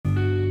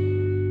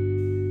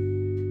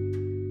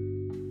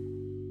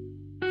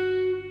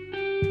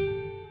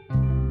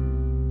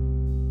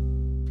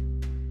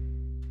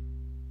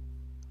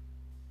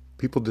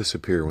People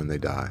disappear when they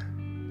die.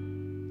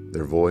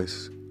 Their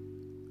voice,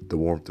 the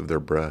warmth of their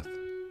breath,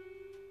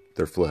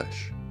 their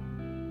flesh.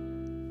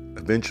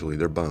 Eventually,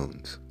 their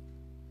bones.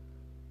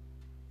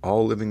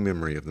 All living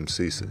memory of them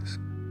ceases.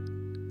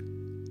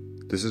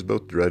 This is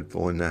both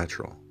dreadful and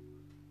natural.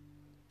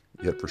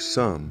 Yet for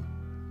some,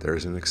 there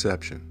is an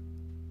exception.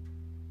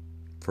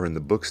 For in the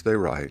books they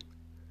write,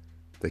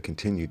 they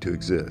continue to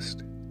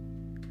exist.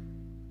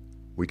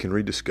 We can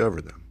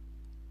rediscover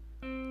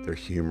them. Their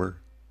humor,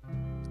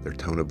 their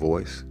tone of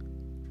voice,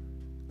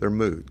 their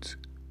moods.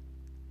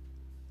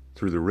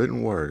 Through the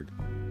written word,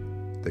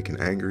 they can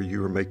anger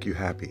you or make you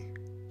happy.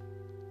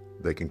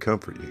 They can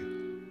comfort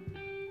you.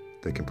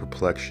 They can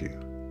perplex you.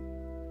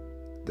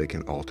 They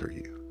can alter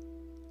you.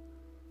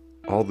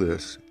 All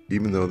this,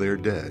 even though they are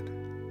dead.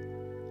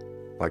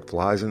 Like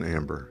flies in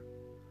amber,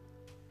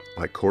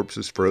 like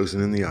corpses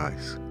frozen in the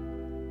ice.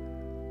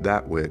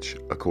 That which,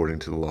 according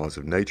to the laws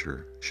of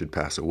nature, should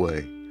pass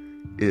away,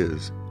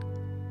 is,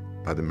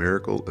 by the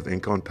miracle of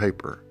ink on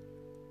paper,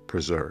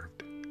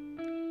 preserved.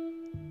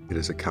 It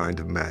is a kind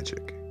of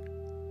magic.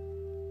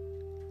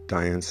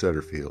 Diane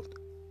Setterfield,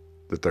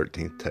 The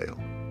 13th Tale.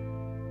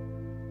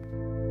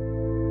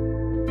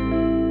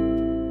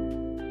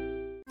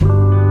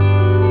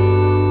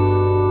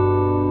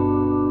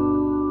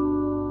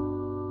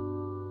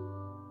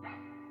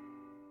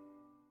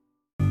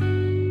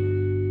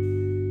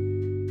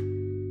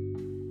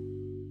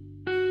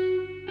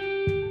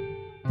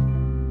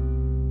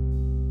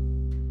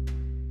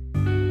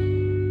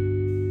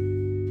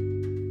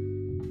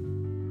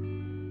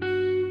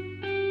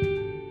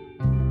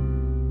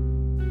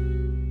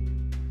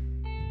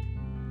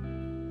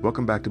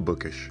 Welcome back to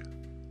Bookish,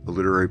 a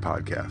literary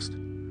podcast.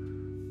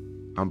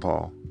 I'm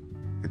Paul,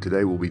 and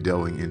today we'll be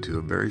delving into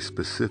a very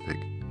specific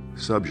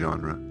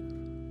subgenre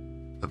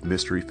of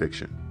mystery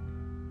fiction.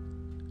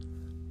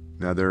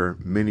 Now, there are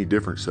many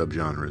different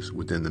subgenres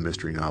within the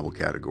mystery novel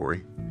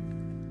category,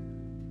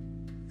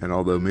 and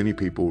although many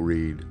people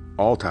read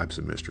all types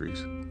of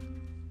mysteries,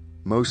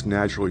 most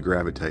naturally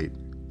gravitate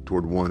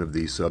toward one of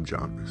these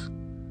subgenres.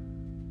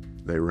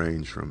 They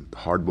range from the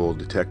hard-boiled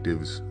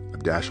detectives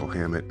of Dashiell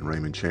Hammett and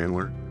Raymond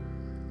Chandler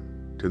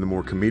to the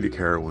more comedic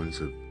heroines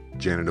of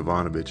Janet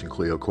Ivanovich and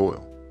Cleo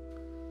Coyle.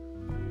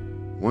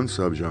 One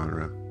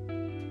subgenre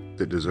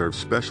that deserves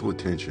special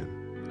attention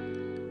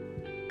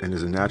and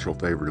is a natural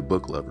favorite of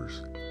book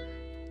lovers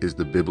is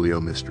the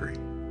Bibliomystery.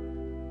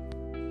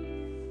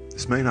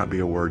 This may not be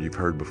a word you've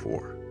heard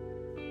before,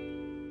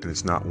 and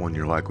it's not one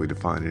you're likely to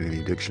find in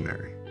any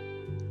dictionary.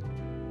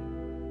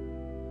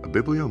 A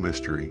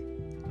Bibliomystery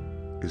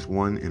is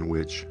one in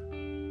which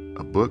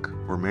a book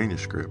or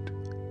manuscript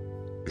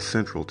is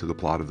central to the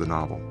plot of the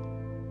novel.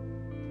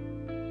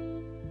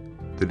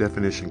 The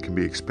definition can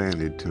be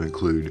expanded to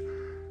include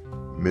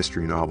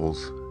mystery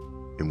novels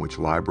in which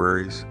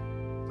libraries,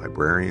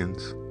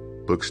 librarians,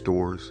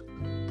 bookstores,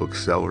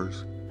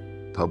 booksellers,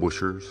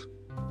 publishers,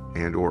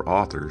 and/or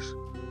authors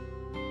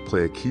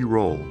play a key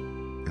role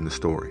in the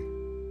story.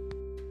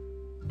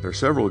 There are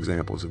several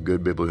examples of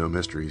good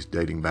bibliomysteries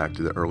dating back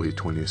to the early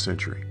 20th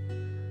century.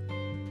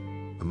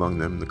 Among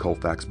them, The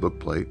Colfax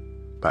Bookplate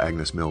by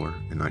Agnes Miller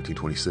in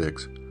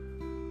 1926,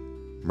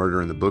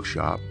 Murder in the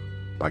Bookshop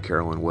by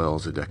Carolyn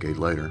Wells a decade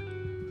later,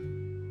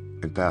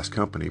 and Fast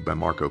Company by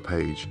Marco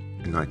Page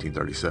in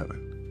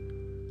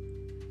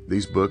 1937.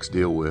 These books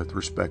deal with,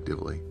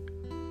 respectively,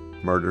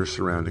 murders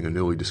surrounding a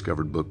newly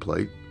discovered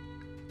bookplate,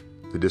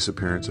 the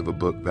disappearance of a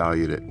book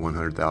valued at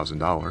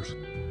 $100,000,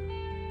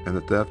 and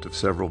the theft of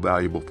several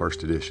valuable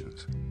first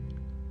editions.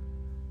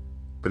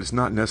 But it's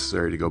not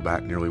necessary to go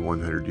back nearly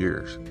 100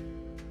 years.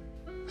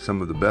 Some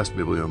of the best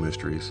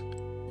bibliomysteries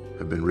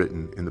have been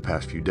written in the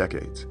past few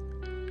decades.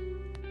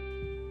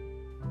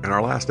 In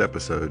our last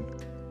episode,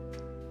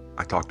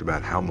 I talked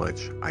about how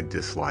much I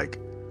dislike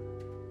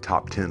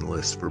top 10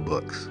 lists for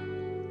books,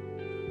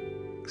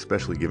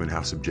 especially given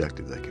how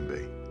subjective they can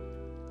be.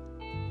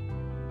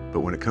 But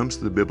when it comes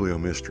to the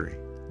Bibliomystery,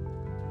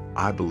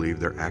 I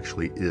believe there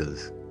actually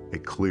is a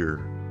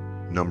clear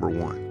number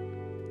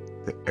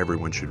one that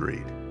everyone should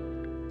read.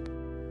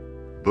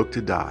 Book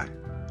to Die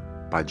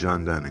by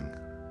John Dunning,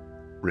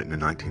 written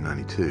in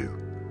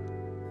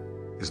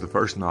 1992, is the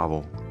first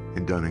novel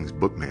in Dunning's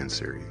Bookman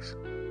series,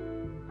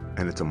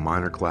 and it's a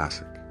minor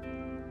classic,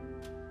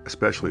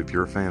 especially if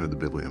you're a fan of the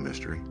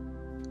Bibliomystery,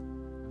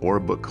 or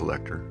a book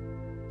collector,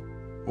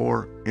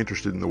 or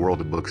interested in the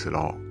world of books at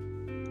all.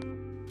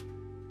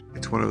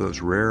 It's one of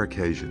those rare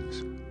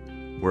occasions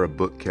where a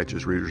book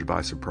catches readers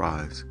by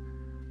surprise,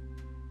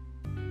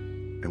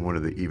 and one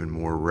of the even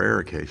more rare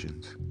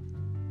occasions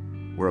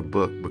where a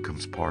book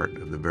becomes part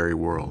of the very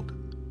world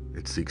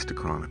it seeks to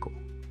chronicle.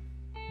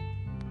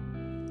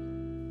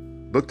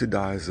 Book to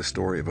Die is the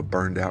story of a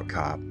burned-out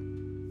cop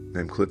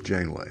named Cliff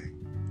Janeway,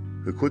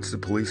 who quits the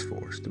police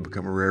force to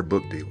become a rare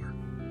book dealer.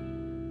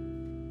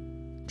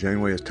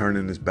 Janeway has turned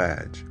in his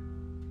badge,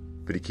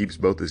 but he keeps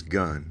both his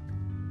gun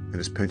and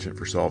his penchant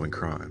for solving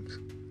crimes.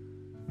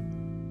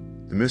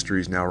 The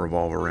mysteries now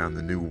revolve around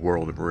the new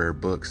world of rare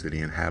books that he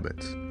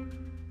inhabits,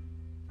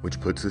 which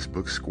puts this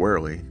book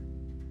squarely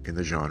in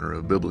the genre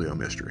of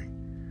bibliomystery.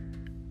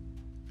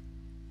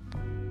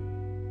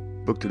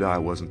 Book to Die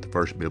wasn't the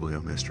first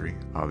bibliomystery,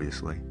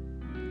 obviously,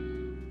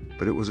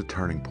 but it was a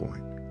turning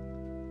point.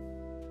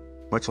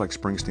 Much like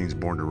Springsteen's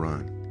Born to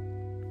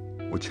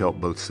Run, which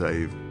helped both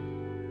save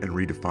and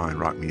redefine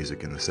rock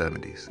music in the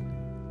 70s.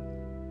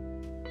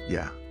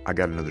 Yeah, I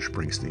got another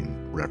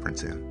Springsteen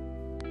reference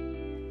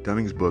in.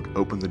 Dunning's book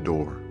opened the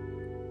door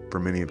for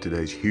many of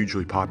today's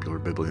hugely popular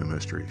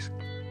bibliomysteries,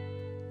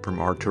 from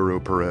Arturo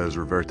Perez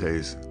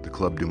Reverte's The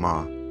Club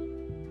Dumas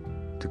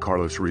to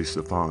Carlos Ruiz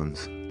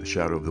Zafón's The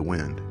Shadow of the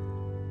Wind.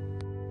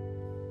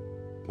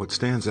 What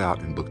stands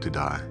out in Book to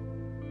Die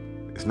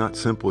is not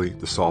simply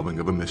the solving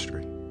of a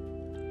mystery,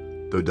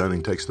 though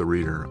Dunning takes the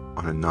reader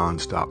on a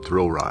non-stop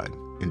thrill ride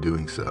in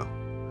doing so.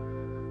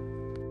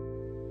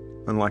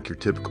 Unlike your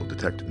typical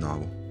detective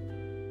novel,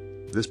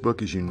 this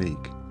book is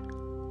unique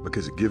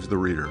because it gives the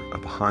reader a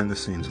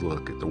behind-the-scenes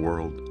look at the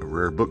world of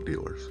rare book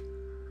dealers,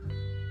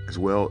 as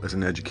well as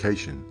an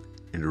education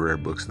into rare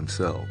books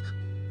themselves,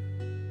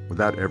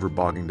 without ever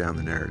bogging down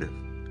the narrative.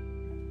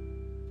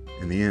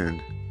 In the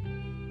end,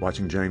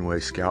 watching Janeway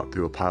scout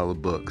through a pile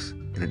of books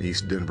in an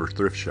East Denver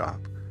thrift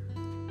shop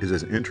is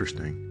as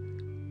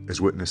interesting as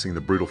witnessing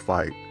the brutal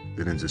fight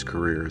that ends his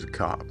career as a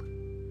cop.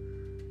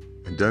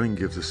 And Dunning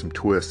gives us some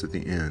twists at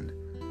the end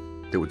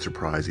that would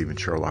surprise even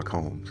Sherlock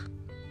Holmes.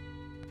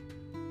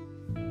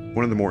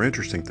 One of the more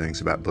interesting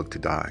things about Book to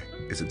Die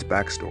is its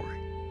backstory.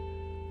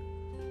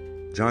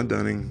 John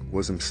Dunning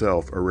was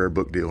himself a rare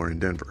book dealer in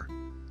Denver,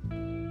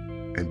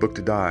 and Book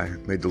to Die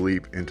made the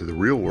leap into the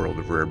real world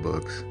of rare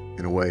books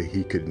in a way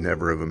he could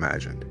never have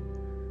imagined.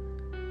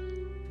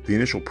 The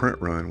initial print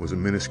run was a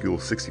minuscule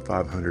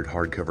 6,500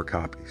 hardcover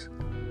copies,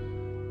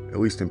 at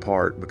least in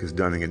part because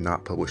Dunning had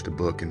not published a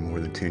book in more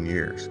than 10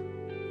 years.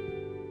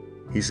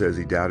 He says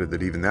he doubted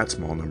that even that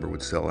small number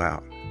would sell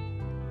out.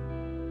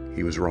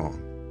 He was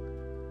wrong.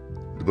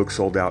 The book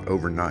sold out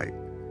overnight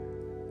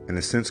and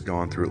has since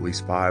gone through at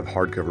least 5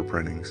 hardcover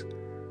printings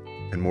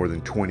and more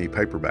than 20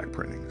 paperback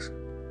printings.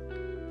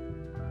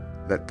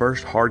 That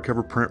first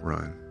hardcover print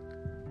run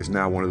is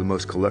now one of the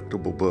most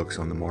collectible books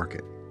on the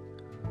market.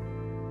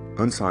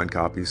 Unsigned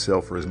copies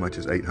sell for as much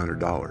as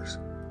 $800,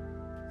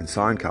 and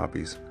signed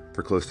copies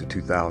for close to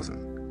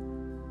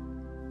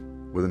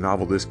 $2,000. With a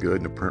novel this good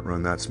and a print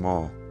run that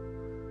small,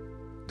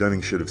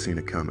 Dunning should have seen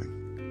it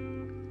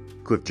coming.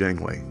 Cliff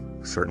Janeway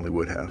certainly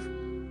would have.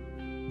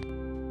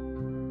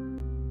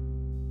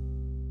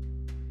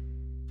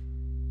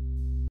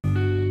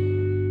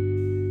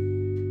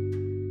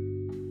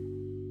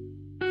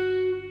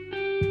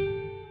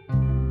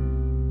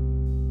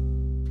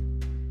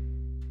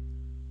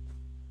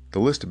 The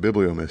list of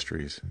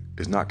bibliomysteries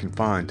is not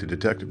confined to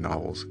detective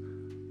novels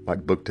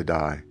like Book to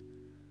Die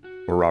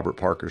or Robert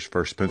Parker's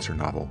first Spencer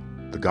novel,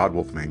 The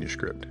Godwolf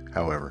Manuscript,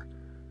 however.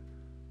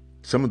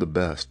 Some of the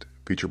best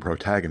feature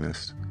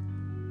protagonists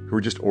who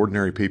are just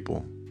ordinary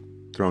people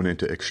thrown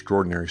into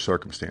extraordinary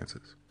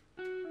circumstances,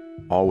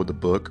 all with a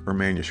book or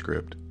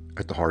manuscript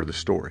at the heart of the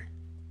story.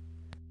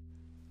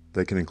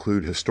 They can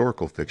include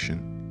historical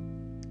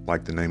fiction,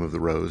 like The Name of the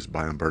Rose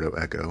by Umberto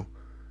Eco,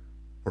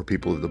 or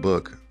People of the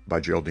Book by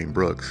Geraldine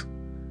Brooks,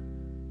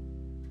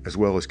 as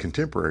well as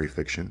contemporary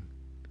fiction,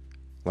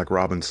 like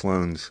Robin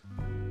Sloane's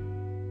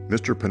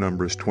Mr.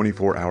 Penumbra's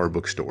 24-Hour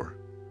Bookstore.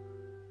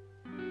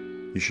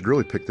 You should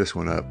really pick this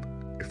one up,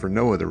 if for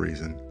no other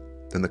reason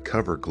than the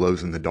cover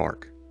glows in the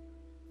dark.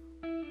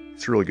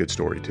 It's a really good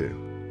story, too.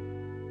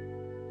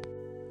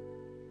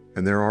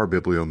 And there are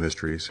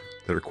bibliomysteries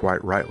that are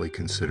quite rightly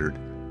considered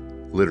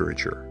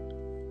literature.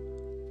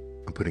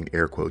 I'm putting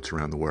air quotes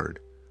around the word.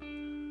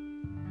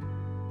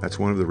 That's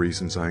one of the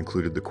reasons I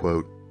included the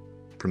quote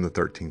from the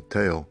 13th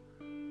tale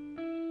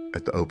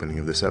at the opening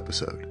of this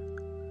episode.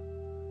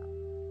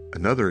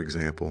 Another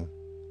example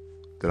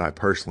that I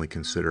personally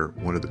consider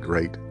one of the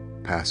great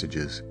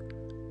passages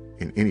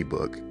in any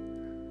book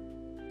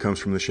comes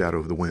from The Shadow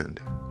of the Wind.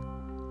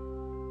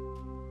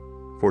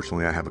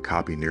 Fortunately, I have a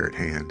copy near at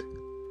hand,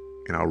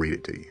 and I'll read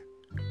it to you.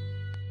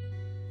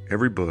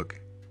 Every book,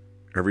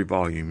 every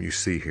volume you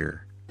see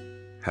here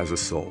has a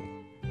soul.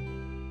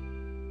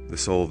 The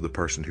soul of the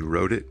person who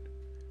wrote it,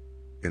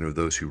 and of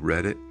those who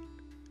read it,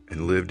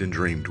 and lived and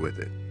dreamed with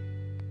it.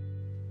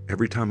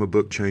 Every time a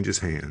book changes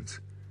hands,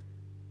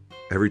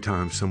 every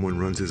time someone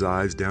runs his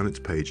eyes down its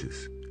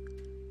pages,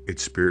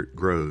 its spirit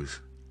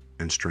grows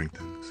and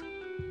strengthens.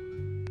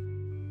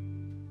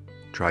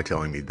 Try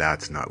telling me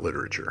that's not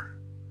literature.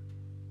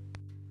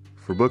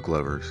 For book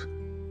lovers,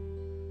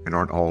 and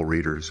aren't all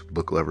readers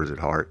book lovers at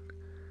heart,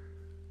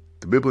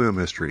 the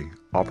Bibliomystery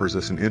offers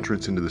us an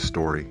entrance into the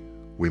story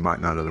we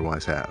might not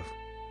otherwise have.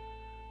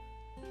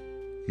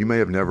 You may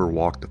have never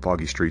walked the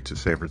foggy streets of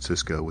San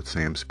Francisco with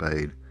Sam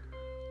Spade,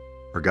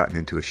 or gotten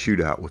into a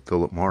shootout with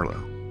Philip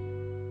Marlowe,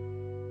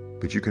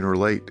 but you can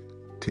relate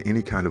to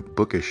any kind of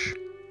bookish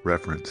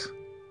reference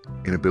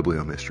in a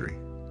bibliomystery.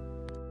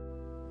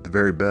 The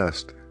very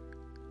best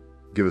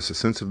give us a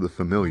sense of the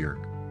familiar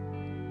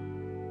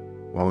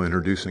while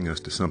introducing us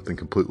to something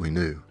completely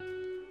new,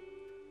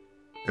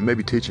 and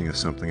maybe teaching us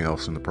something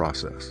else in the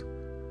process.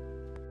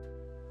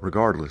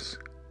 Regardless,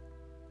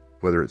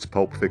 whether it's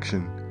pulp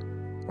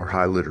fiction or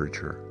high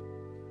literature,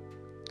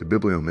 the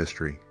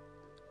Bibliomystery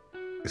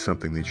is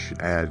something that you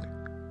should add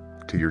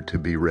to your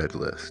to-be-read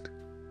list.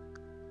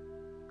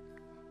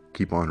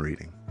 Keep on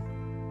reading.